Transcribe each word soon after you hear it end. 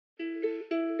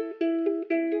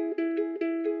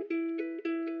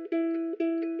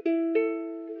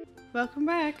Welcome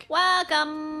back.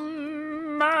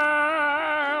 Welcome.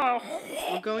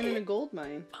 We're going in a gold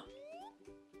mine.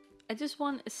 I just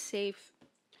want a safe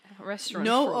restaurant.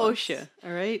 No for OSHA, us.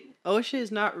 all right? OSHA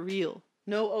is not real.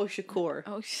 No OSHA core.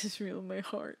 OSHA's real in my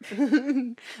heart.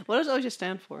 What does OSHA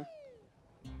stand for?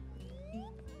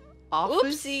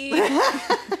 Office? Oopsie.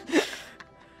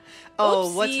 Oh,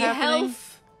 Oopsie, what's happening?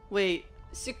 Health, Wait,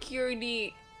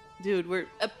 security, dude,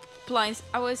 appliance.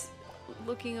 I was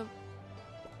looking up.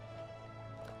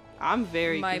 I'm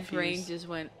very My confused. brain just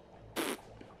went.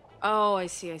 Oh, I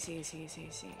see.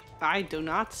 I do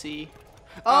not see.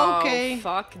 Oh, Okay.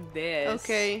 fuck this.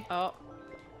 Okay. Oh.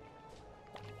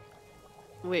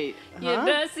 Wait, Your huh?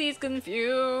 Bessie's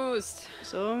confused.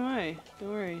 So am I.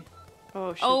 Don't worry.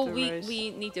 Oh, shit, Oh, the rice.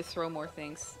 we need to throw more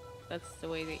things. That's the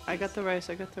way they. I got the rice,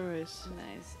 I got the rice.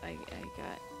 Nice. I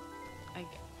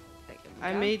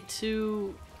I made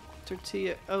 2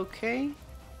 tortilla. Okay.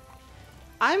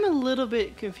 I'm a little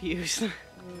bit confused.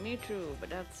 Me too, but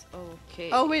that's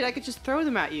okay. Oh, wait, I could just throw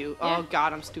them at you. Yeah. Oh,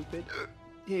 God, I'm stupid.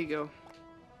 Here you go.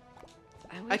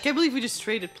 I wish- can't believe we just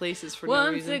traded places for no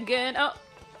Once reason. again. Oh.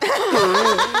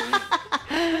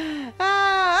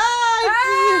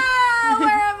 Where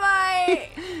am I?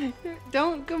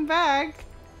 Don't come back.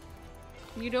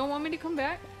 You don't want me to come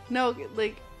back? No,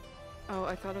 like, Oh,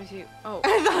 I thought it was you. Oh,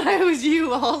 I thought I was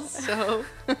you also.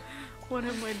 what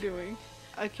am I doing?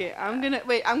 Okay, I'm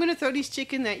gonna throw these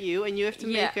chicken at you, and you have to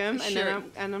Yeah, make them, and sure.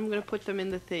 then I'm gonna put them in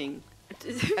the thing.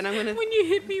 And I'm gonna- When you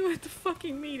hit me with the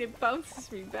fucking meat, it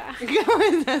bounces me back.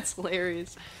 That's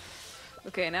hilarious.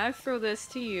 Okay, now I throw this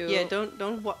to you. Yeah,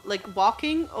 don't like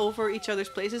walking over each other's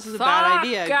places is a bad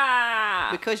idea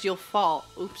Fuck! because you'll fall.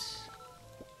 Oops.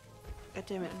 God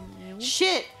damn it.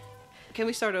 Shit. Can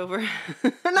we start over? No,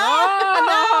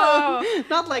 Oh! no,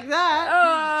 not like that.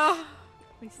 Oh!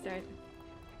 We start.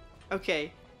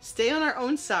 Okay, stay on our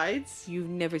own sides, You've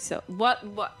never saw what?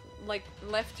 Like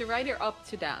left to right or up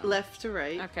to down? left to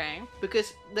right, Okay.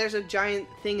 because there's a giant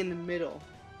thing in the middle,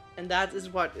 and that is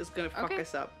what is gonna fuck Okay.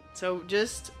 us up. So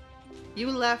just you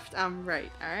left, I'm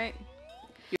right. All right.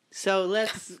 So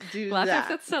let's do Glad that.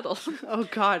 that's settled. Oh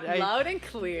God, Loud and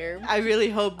clear. I really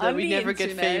hope that On we the never get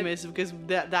internet. famous because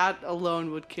that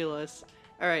alone would kill us.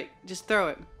 All right, just throw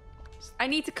it. I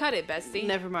need to cut it, bestie.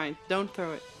 Never mind. Don't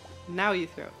throw it. Now you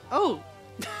throw. Oh,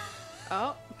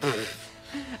 Oh.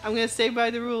 I'm gonna stay by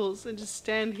the rules and just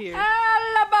stand here.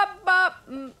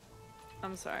 I'm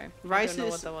sorry. Rice I don't know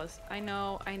what is- that was. I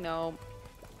know.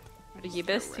 But your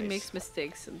throw bestie rice. makes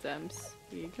mistakes sometimes.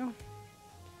 Here you go.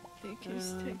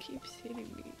 Because they keeps hitting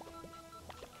me.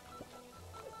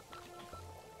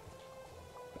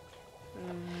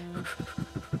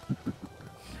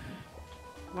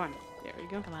 One. There we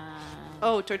go. Come on.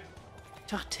 Oh,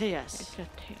 tortillas.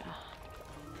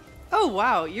 Oh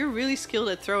wow, you're really skilled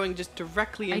at throwing just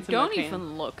directly I into don't my pan.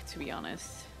 even look, to be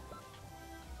honest.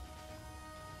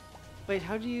 Wait,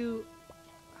 how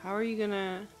are you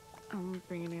gonna? I'm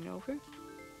bringing it over.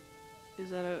 Is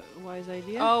that a wise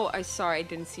idea? Oh, sorry, I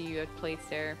didn't see you had plates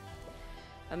there.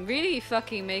 I'm really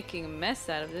fucking making a mess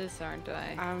out of this, aren't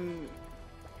I?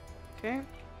 Okay.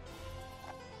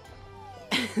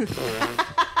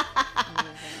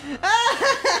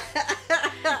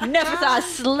 Never thought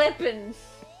slipping.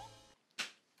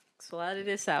 So we'll edit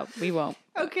this out. We won't.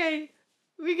 Okay,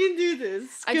 we can do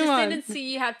this. I Come just on. didn't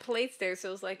see you had plates there, so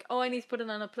I was like, oh, I need to put it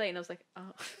on a plate. And I was like,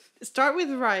 oh. Start with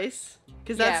rice,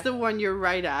 because that's Yeah. the one you're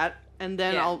right at, and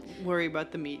then Yeah. I'll worry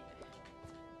about the meat.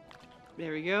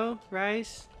 There we go.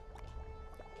 Rice.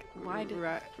 Why did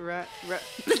I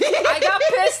I got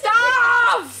pissed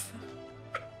off?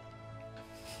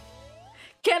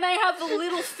 Can I have a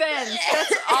little fence?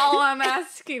 That's all I'm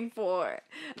asking for.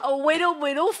 A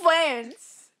little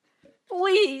fence.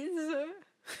 Please.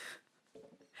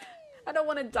 I don't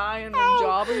want to die on the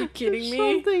job. Are you kidding me?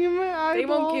 Something in my eyeball. They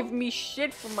won't give me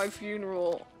shit for my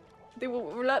funeral. They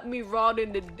will let me rot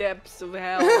in the depths of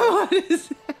hell. What is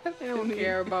that? They don't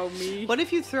care about me. What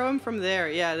if you throw him from there?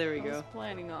 Yeah, there we I was go.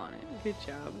 planning on it. Good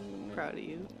job. Proud of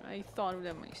you. I thought of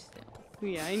that myself.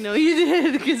 Yeah, I know you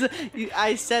did because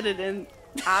I said it and.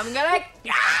 I'm gonna.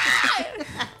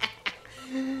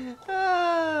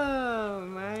 Oh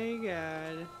my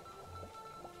God.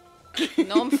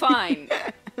 No, I'm fine.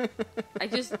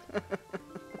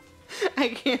 I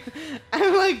can't.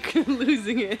 I'm like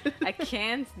losing it. I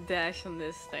can't dash on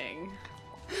this thing.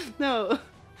 No,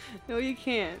 you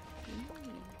can't.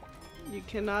 You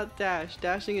cannot dash.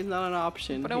 Dashing is not an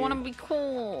option. But I want to be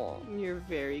cool. You're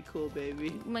very cool,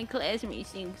 baby. My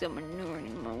classmates think I'm a nerd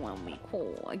and I want to be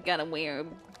cool. I gotta wear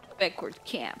backward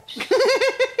caps.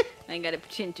 I gotta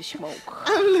pretend to smoke.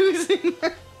 I'm losing.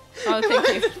 Oh, thank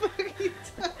you. What the fuck are you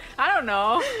I don't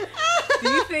know. Do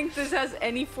you think this has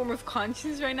any form of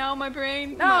conscience right now in my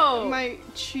brain? No! My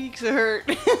cheeks hurt.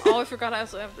 Oh, I forgot I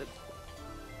also have the...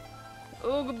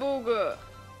 Ooga booga.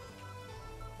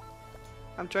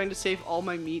 I'm trying to save all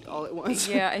my meat all at once.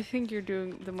 Yeah, I think you're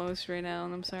doing the most right now,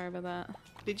 and I'm sorry about that.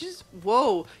 Did you just...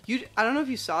 Whoa! I don't know if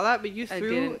you saw that, but you I threw...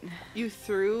 didn't. You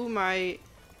threw my...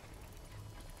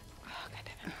 Oh, God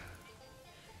damn it.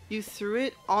 You threw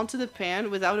it onto the pan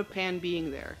without a pan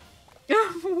being there.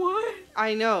 What?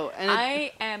 I know, and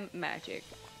I am magic.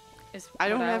 I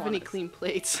don't have any clean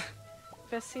plates.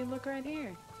 Bessie, look right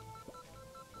here.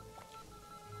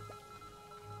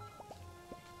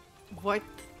 What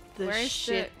the Where's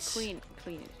shit? the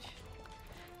cleanage?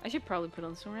 I should probably put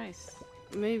on some rice.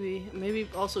 Maybe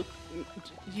also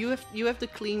you have the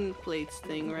clean plates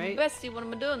thing, right? Bessie, what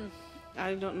am I doing?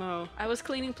 I don't know. I was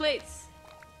cleaning plates.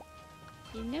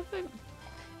 You never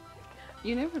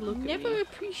look at me.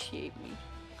 appreciate me.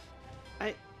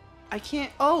 I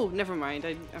can't. Oh, never mind.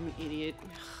 I'm an idiot.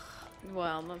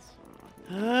 Well, that's...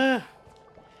 Here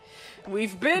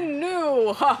We've been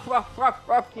new! you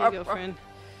go, friend.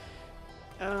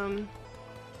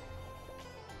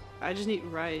 I just need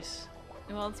rice.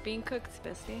 Well, it's being cooked,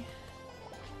 Bestie.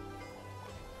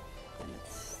 And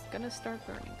it's gonna start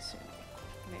burning soon.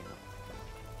 Maybe.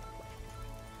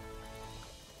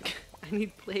 I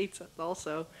need plates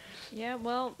also. Yeah,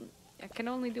 well, I can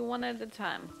only do one at a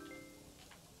time.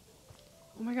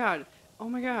 Oh my god. Oh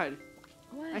my god.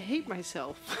 What? I hate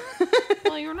myself.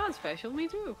 Well, you're not special. Me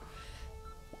too.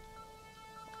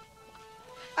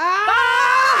 Ah!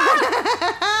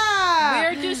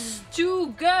 We're just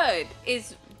too good.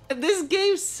 This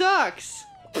game sucks.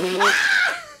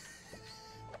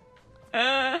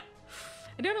 I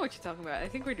don't know what you're talking about. I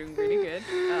think we're doing pretty good.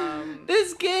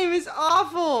 This game is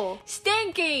awful.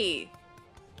 Stinky!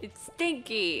 It's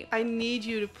stinky. I need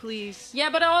you to please. Yeah,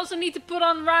 but I also need to put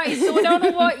on rice, so I don't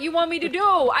know what you want me to do.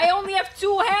 I only have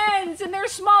 2 hands, and they're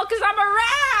small because I'm a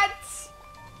rat!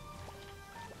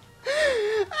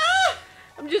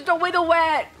 I'm just a little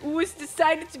rat who has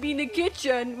decided to be in the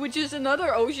kitchen, which is another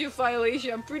OSHA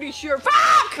violation, I'm pretty sure.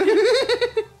 Fuck!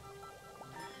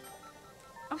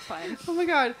 I'm fine. Oh my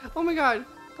god. Oh my god.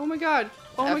 Oh my god.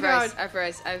 Oh my god. I have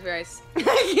rice.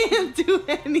 I can't do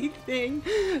anything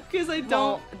because I don't.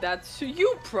 Well, that's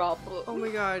you problem. Oh my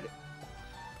god.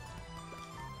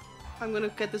 I'm gonna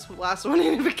get this last one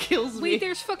in if it kills me. Wait,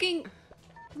 there's fucking...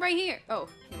 Right here. Oh,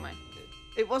 never mind.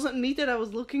 It wasn't meat that I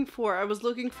was looking for. I was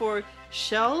looking for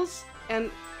shells and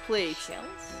plates.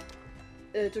 Shells?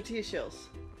 Tortilla shells.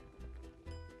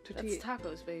 That's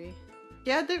tacos, baby.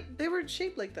 Yeah, they were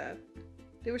shaped like that.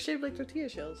 They were shaped like tortilla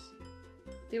shells.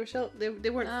 They were they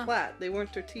weren't flat. They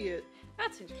weren't tortilla.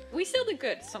 That's interesting. We still did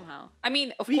good somehow. I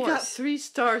mean, of We course. got 3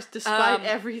 stars despite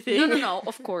everything. No,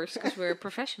 of course, because we're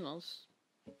professionals.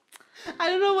 I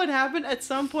don't know what happened. At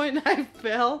some point, I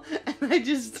fell and I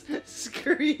just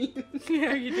screamed.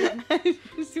 Yeah, you did.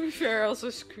 To be fair, I also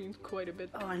screamed quite a bit.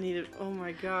 Oh, I needed. Oh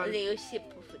my god. A little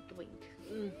sip of a drink.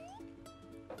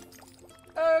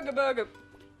 Ugga bugga.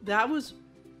 That was.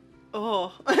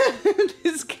 Oh,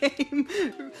 this game.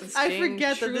 I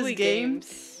forget that this game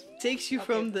takes you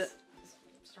from the.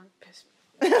 Starting to piss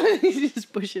me. You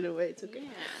just push it away. It's okay.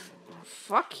 Yeah.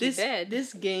 Fuck you, dead.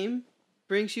 This game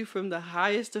brings you from the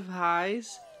highest of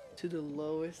highs to the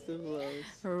lowest of lows.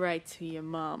 Right to your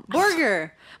mom.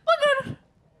 Burger. Burger.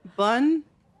 Bun.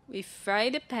 We fry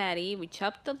the patty. We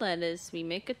chop the lettuce. We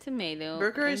make a tomato.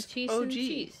 Burger and is cheese OG. and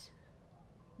cheese.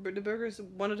 The burger is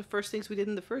one of the first things we did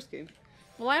in the first game.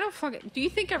 Well, I don't fucking... Do you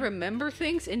think I remember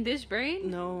things in this brain?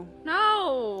 No.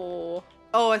 No.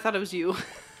 Oh, I thought it was you.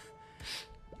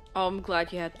 Oh, I'm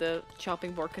glad you had the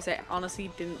chopping board, because I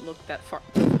honestly didn't look that far.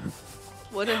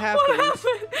 What had happened? What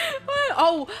happened? What?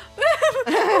 Oh.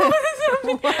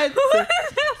 What?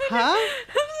 Huh?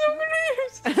 I'm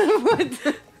so confused. What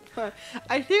the fuck?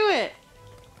 I threw it.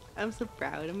 I'm so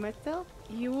proud of myself.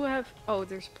 You have... Oh,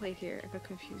 there's a plate here. I got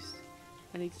confused.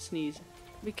 I need to sneeze.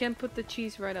 We can put the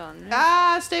cheese right on. Right?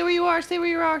 Ah, stay where you are. Stay where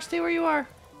you are. Stay where you are.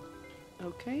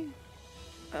 Okay.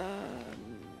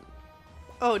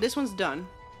 Oh, this one's done.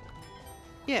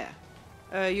 Yeah.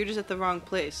 You're just at the wrong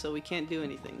place, so we can't do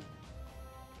anything.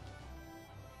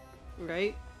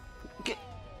 Right?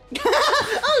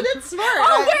 Oh, that's smart.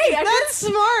 Oh, wait! That's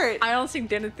smart. I honestly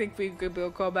didn't think we could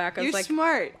go back. I was You're like...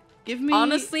 smart. Give me...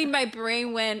 Honestly, my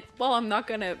brain went, well, I'm not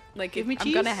gonna... Like, Give me I'm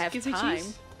cheese. gonna have Give me time.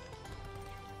 cheese.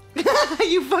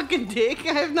 You fucking dick.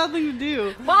 I have nothing to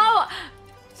do. Well,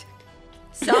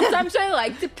 sometimes I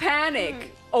like to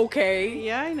panic. Okay.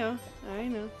 Yeah, I know. I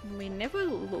know. We never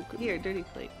look. Here, dirty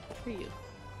plate. For you.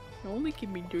 Only give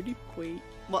me dirty plate.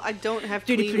 Well, I don't have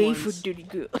Dirty clean plate ones. for dirty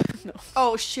girl. No.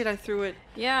 Oh shit! I threw it.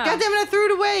 Yeah. God damn it! I threw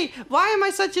it away. Why am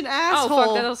I such an asshole? Oh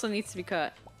fuck! That also needs to be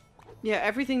cut. Yeah,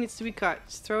 everything needs to be cut.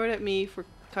 Just throw it at me for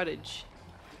cuttage.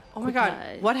 Oh my god!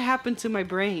 Cuttage. What happened to my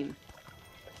brain?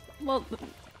 Well,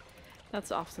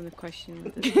 that's often the question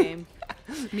with this game.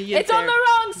 Me and It's on Sarah. the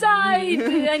wrong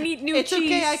side. I need new It's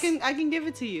cheese. okay. I can give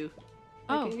it to you.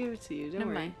 Oh, I can give it to you. Don't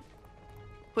never worry. mind.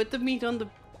 Put the meat on the.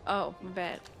 Oh, my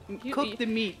bad. Cook the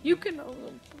meat. You can.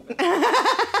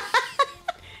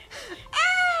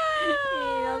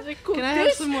 Can I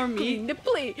have some more meat? Clean the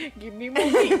plate. Give me more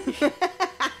meat.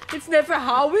 It's never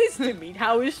how is the meat.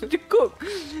 How is the cook?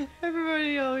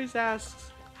 Everybody always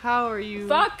asks, "How are you?"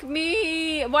 Fuck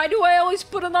me! Why do I always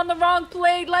put it on the wrong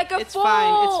plate like a It's fool?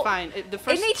 fine. It's fine. It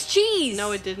It needs cheese.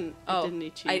 No, it didn't. It didn't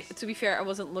need cheese. To be fair, I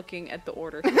wasn't looking at the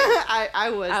order. I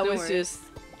was. I don't was worry. just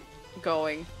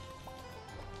going.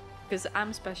 Because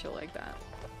I'm special like that.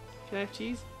 Can I have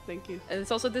cheese? Thank you. And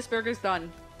it's also this burger's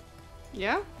done.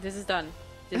 Yeah. This is done.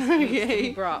 This needs to be Okay.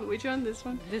 brought. Which one? This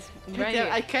one? This God right damn,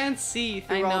 here. I can't see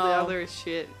through I all the know. other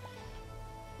shit.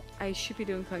 I should be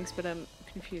doing things, but I'm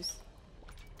confused.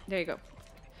 There you go.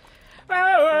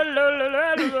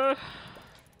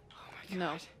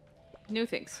 No. New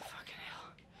things. Fucking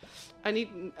hell. I need.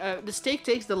 The steak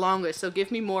takes the longest, so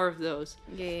give me more of those.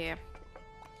 Yeah.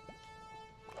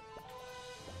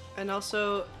 And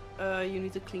also, you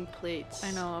need to clean plates.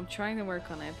 I know, I'm trying to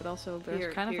work on it, but also there's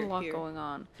Here, kind of here, a lot here. going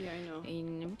on. Yeah, I know.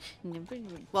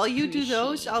 I While you do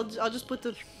those, I'll just put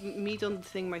the meat on the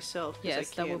thing myself. 'Cause Yes,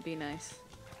 I that can. would be nice.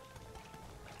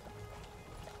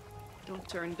 Don't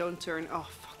turn, don't turn. Oh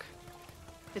fuck.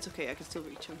 It's okay, I can still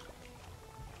reach him.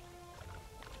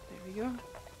 There we go.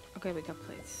 Okay, we got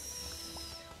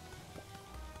plates.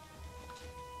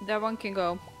 That one can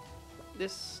go.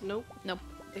 This, nope. Nope.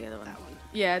 The other one. That one.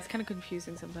 Yeah, it's kind of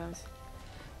confusing sometimes.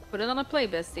 Put it on a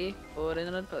plate, bestie. Put it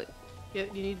on a plate. Yeah,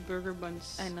 you need burger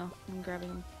buns. I know. I'm grabbing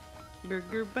them.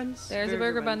 Burger buns. There's a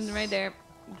burger bun right there.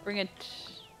 Bring it.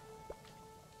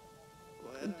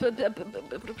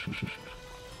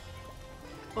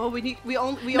 Oh, we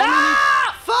only need.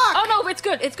 Ah! Fuck! Oh no, it's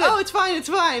good. It's good. Oh, it's fine. It's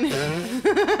fine.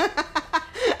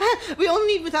 We only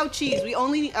need without cheese. We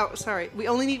only need. Oh, sorry. We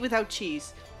only need without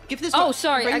cheese. Give this. Oh, one.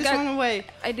 sorry, Bring I this got- one away.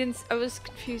 I didn't. I was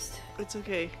confused. It's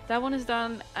okay. That one is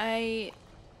done. I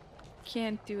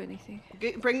can't do anything.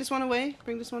 Bring this one away.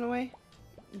 Bring this one away.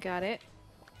 Got it.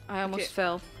 I almost Okay.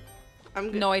 fell.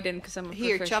 I'm good. No, I didn't, because I'm a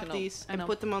Here, professional. chop these I and know.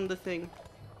 put them on the thing.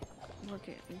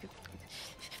 Okay.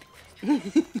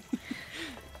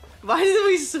 Why did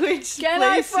we switch Can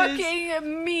places? I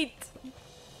fucking meet?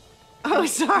 Oh,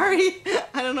 sorry.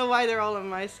 I don't know why they're all on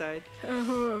my side.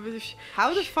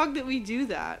 How the fuck did we do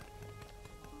that?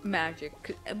 Magic.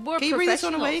 We're Can you bring this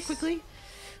one away professionals.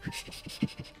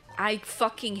 quickly? I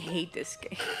fucking hate this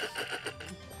game.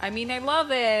 I mean, I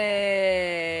love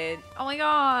it. Oh my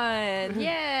god.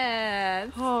 Yeah.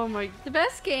 It's Oh my. the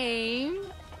best game.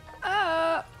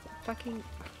 Fucking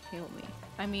kill me.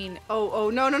 I mean, Oh,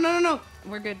 no, no, no, no, no.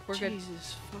 we're good. We're good.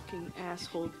 Jesus fucking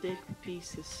asshole dick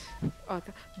pieces. Oh,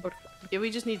 but Yeah, we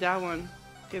just need that one.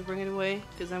 Okay, bring it away.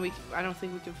 Because then I don't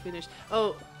think we can finish.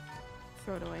 Oh.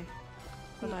 throw it away.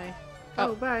 Bye.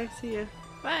 Oh, bye. See ya.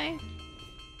 Bye.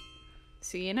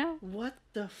 See you now. What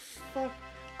the fuck?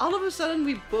 All of a sudden,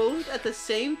 we both at the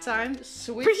same time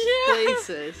switched Yeah.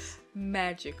 places.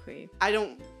 Magically. I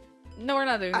don't No, we're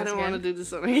not doing this want to again. do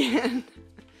this one again.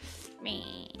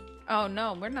 Me. Oh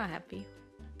no, we're not happy.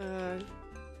 Oh no,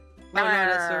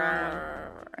 that's the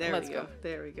wrong one. There Let's we go. go.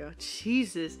 There we go.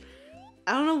 Jesus.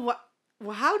 I don't know what.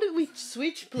 Well, how did we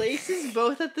switch places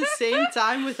both at the same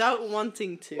time without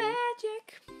wanting to?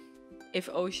 Magic. If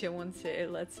OSHA wants it,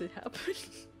 it lets it happen.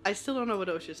 I still don't know what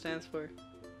OSHA stands for.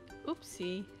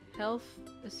 Oopsie. Health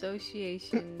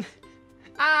Association.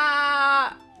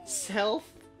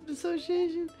 Self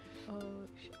Association?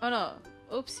 Oh no.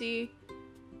 Oopsie.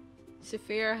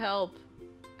 Severe help.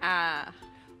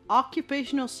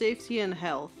 Occupational Safety and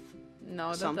Health. No,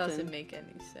 that Something. doesn't make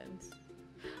any sense.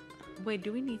 Wait,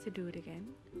 do we need to do it again?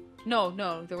 No,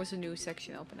 there was a new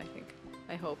section open, I think.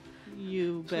 I hope.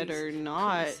 You Please, better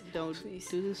not. please, Don't please,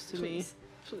 do this to me.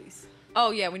 Please.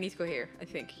 Oh yeah, we need to go here, I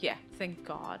think. Yeah, thank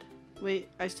God. Wait,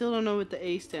 I still don't know what the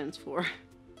A stands for.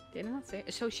 Did I not say?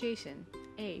 Association.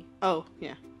 A. Oh,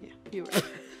 yeah. You're right.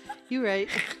 You're right.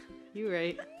 You're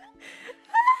right.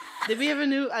 Did we have a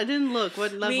new? I didn't look.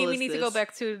 What level is We need this? to go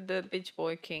back to the Bitch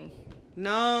Boy King.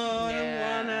 No, I don't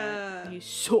wanna. You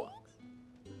suck.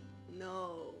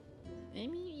 No.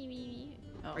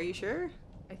 Oh. Are you sure?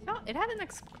 I thought it had an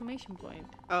exclamation point.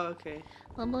 Oh, okay.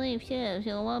 I believe chefs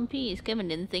in One Piece. Kevin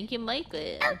didn't think you might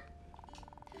it.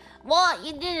 What?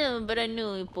 You didn't, but I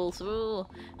knew you'd pull through.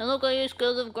 And look at your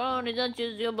skills have grown. It's not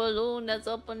just your balloon that's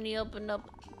up and the up and up.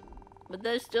 But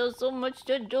there's still so much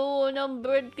to do, and I'm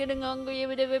getting hungry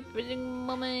with every freaking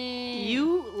moment.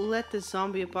 You let the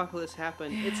zombie apocalypse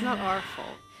happen. It's not our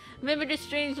fault. Maybe the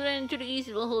strange land to the east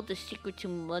will hold the secret to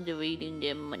moderating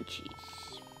their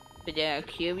munchies. But there are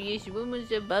curious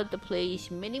rumors about the place,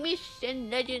 many myths and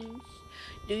legends.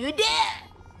 Do you dare?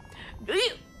 Do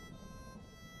you?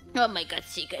 Oh my god,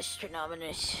 sick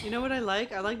astronomers. You know what I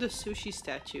like? I like the sushi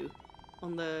statue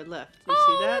on the left. You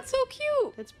see that? That's so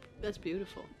cute. That's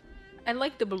beautiful. I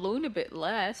like the balloon a bit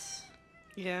less.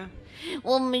 Yeah.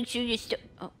 Well, make sure you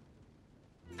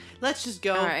Let's just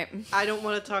go. All right. I don't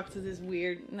want to talk to this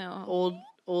weird old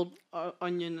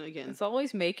onion again. It's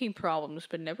always making problems,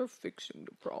 but never fixing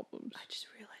the problems. I just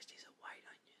realized he's a white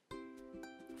onion.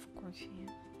 Of course he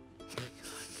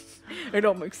is. It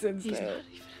don't make sense.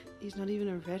 He's not even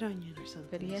a red onion or something.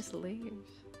 But he has layers.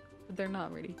 But they're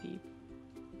not really deep.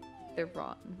 They're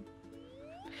rotten.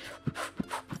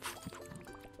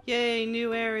 Yay,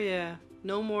 new area.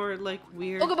 No more like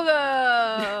weird. Ooga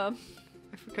booga!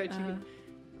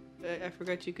 I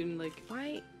forgot you can like.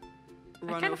 Why?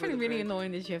 Run I kind of over find it the really bread.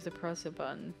 annoying that you have to press a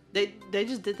button. They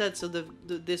just did that so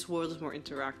this world is more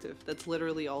interactive. That's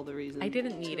literally all the reason. I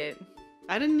didn't need it.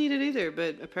 I didn't need it either,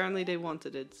 but apparently they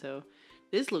wanted it. So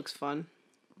this looks fun.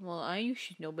 Well, you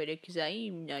should know better because I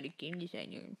am not a game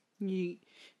designer.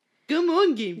 Come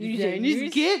on, game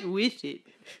designers, get with it.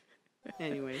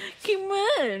 Anyway. Come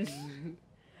on!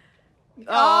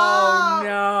 Oh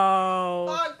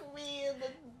no! Fuck me in the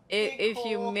If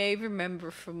you may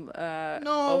remember from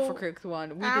No. Overcooked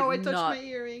 1, we Ow, I did touched not. my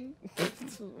earring.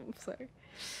 I'm sorry.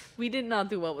 We did not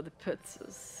do well with the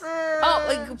pizzas. Oh,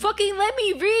 like, fucking let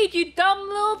me read, you dumb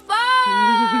little fuck!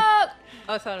 Oh,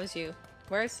 I thought it was you.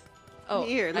 Where's? Oh,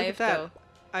 Here, look I at have that. to go.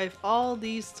 I have all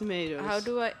these tomatoes. How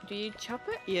do you chop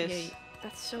it? Yes. Yeah,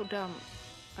 that's so dumb.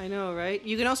 I know, right?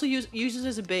 You can also use it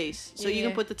as a base, so you Yeah.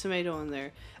 can put the tomato in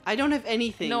there. I don't have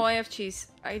anything. No, I have cheese.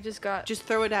 I just got Just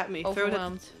throw it at me. Throw it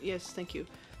overwhelmed. at. Yes, thank you.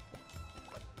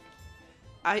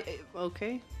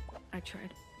 Okay. I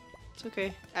tried. It's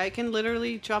okay. I can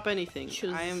literally chop anything.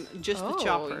 Choose. I am just Oh, the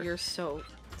chopper. You're so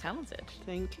talented.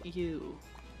 Thank you.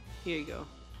 Here you go.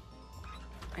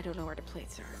 I don't know where the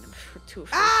plates are, and I'm too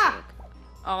afraid Ah! to look.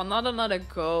 Oh, not another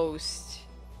ghost.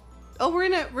 Oh, we're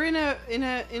in a.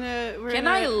 Can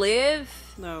I live?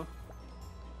 No.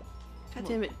 God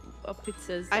damn it! A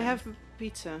pizza's. I have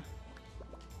pizza.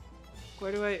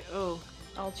 Where do I? Oh,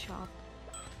 I'll chop.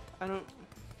 I don't.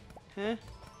 Huh?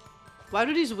 Why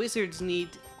do these wizards need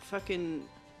fucking?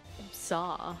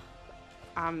 Saw.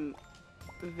 I'm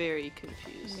very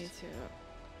confused. Me too.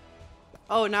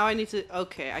 Oh, now I need to.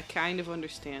 Okay, I kind of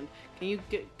understand. Can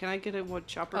I get a what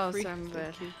chopper Oh, free? sorry, I'm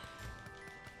bad. Thank you.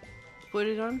 Put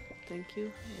it on. Thank you.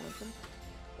 You're welcome.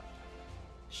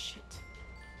 Shit.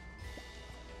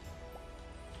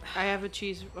 I have a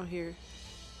cheese. Oh, here.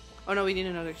 Oh no, we need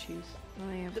another cheese.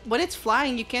 Oh, yeah. When it's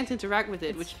flying, you can't interact with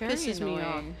it, It's which very pisses me off.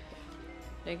 annoying.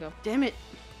 There you go. Damn it.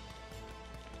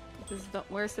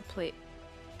 Where's the plate?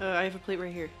 I have a plate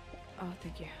right here. Oh,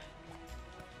 thank you.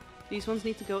 These ones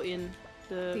need to go in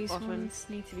the These oven. ones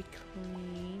need to be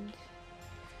cleaned.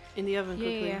 In the oven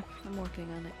quickly. Yeah, I'm working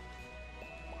on it.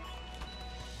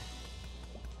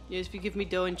 Yes, if you give me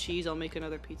dough and cheese, I'll make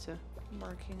another pizza. I'm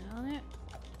working on it.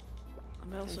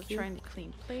 I'm also Thank you. trying to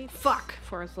clean plates. Fuck!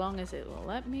 For as long as it will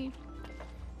let me.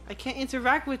 I can't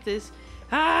interact with this.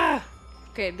 Ah!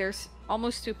 Okay, there's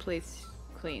almost 2 plates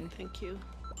clean. Thank you.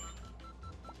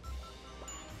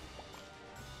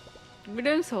 We're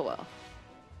doing so well.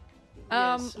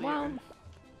 Yes, we well. are.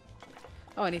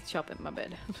 Oh, I need to chop it, my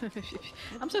bad.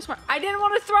 I'm so smart. I didn't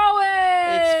want to throw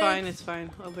it! It's fine, it's fine.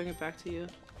 I'll bring it back to you.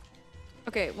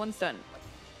 Okay, one's done.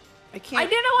 I can't. I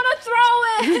didn't want to throw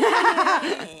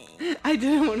it! I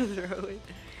didn't want to throw it.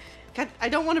 God, I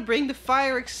don't want to bring the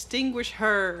fire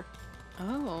extinguisher.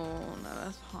 Oh, no,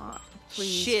 that's hot.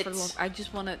 Please, Shit. I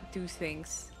just want to do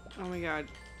things. Oh my god.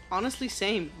 Honestly,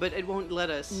 same, but it won't let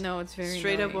us. No, it's very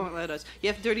Straight up annoying. won't let us.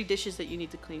 You have dirty dishes that you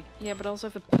need to clean. Yeah, but I also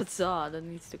have a pizza that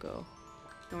needs to go.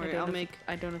 Don't worry, I'll make.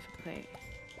 I don't have a plate.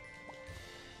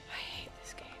 I hate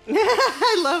this game.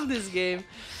 I love this game.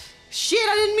 Shit,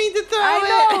 I didn't mean to throw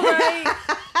I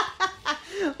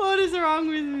it. Right? What is wrong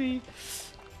with me?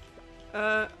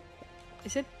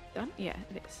 Is it done? Yeah,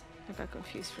 it is. I got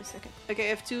confused for a second. Okay, I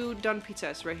have 2 done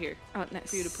pizzas right here. Oh, nice.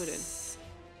 For you to put in.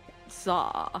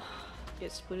 Saw.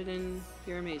 Yes, put it in.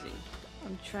 You're amazing.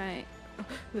 I'm trying. Oh,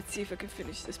 let's see if I can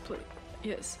finish this plate.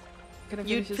 Yes. Can I You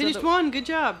finish this finished other... one. Good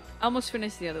job. I almost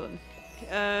finished the other one.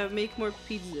 Make more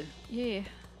pizza. Yeah.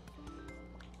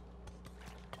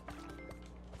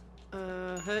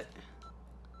 Hut.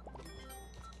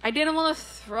 I didn't want to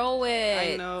throw it.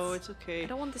 I know, it's okay. I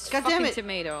don't want this God damn fucking it.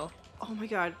 tomato. Oh my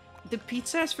god. The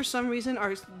pizzas, for some reason,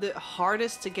 are the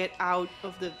hardest to get out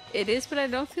of the... It is, but I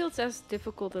don't feel it's as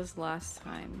difficult as last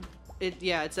time.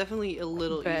 Yeah, it's definitely a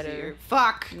little Better. easier.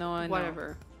 Fuck! No, I know.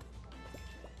 Whatever.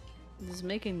 This is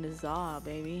making the za,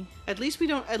 baby. At least we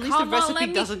don't... At least the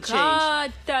recipe doesn't change. No.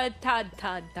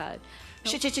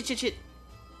 Shit.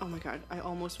 Oh my god, I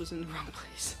almost was in the wrong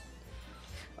place.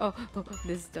 Oh,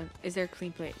 this is done. Is there a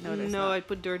clean plate? No, there's No, not. I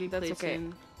put dirty That's plates okay.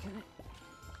 in.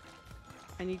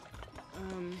 I need...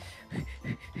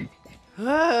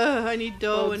 I need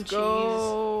dough and cheese.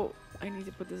 I need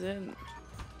to put this in.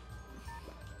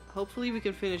 Hopefully we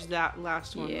can finish that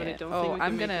last one, but I don't Oh, think we can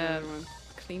I'm make gonna another one.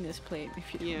 clean this plate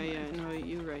if you don't mind. No,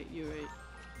 you're right.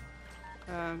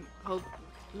 Hope...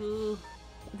 Ooh.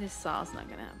 This sauce not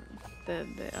gonna happen.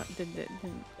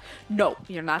 No,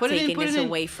 you're not Put it in, taking put this it in.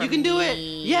 away from me. You can do it!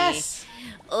 Yes!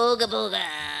 Ooga booga!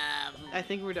 I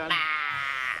think we're done.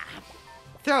 Ah.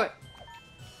 Throw it!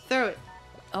 Throw it!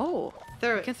 Oh,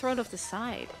 Throw you it! can throw it off the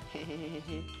side.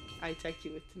 I attacked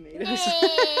you with tomatoes.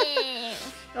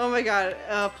 Oh my god,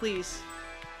 please.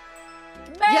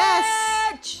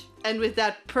 Yes! And with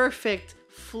that perfect,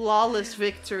 flawless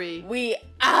victory, We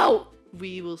out!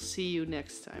 we will see you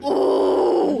next time.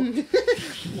 Ooh!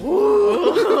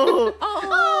 Ooh.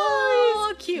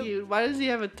 Oh, he's cute. Why does he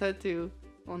have a tattoo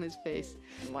on his face?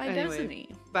 Why Anyway, doesn't he?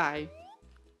 Bye.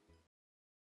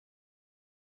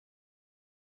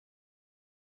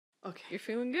 Okay. You're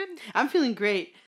feeling good? I'm feeling great.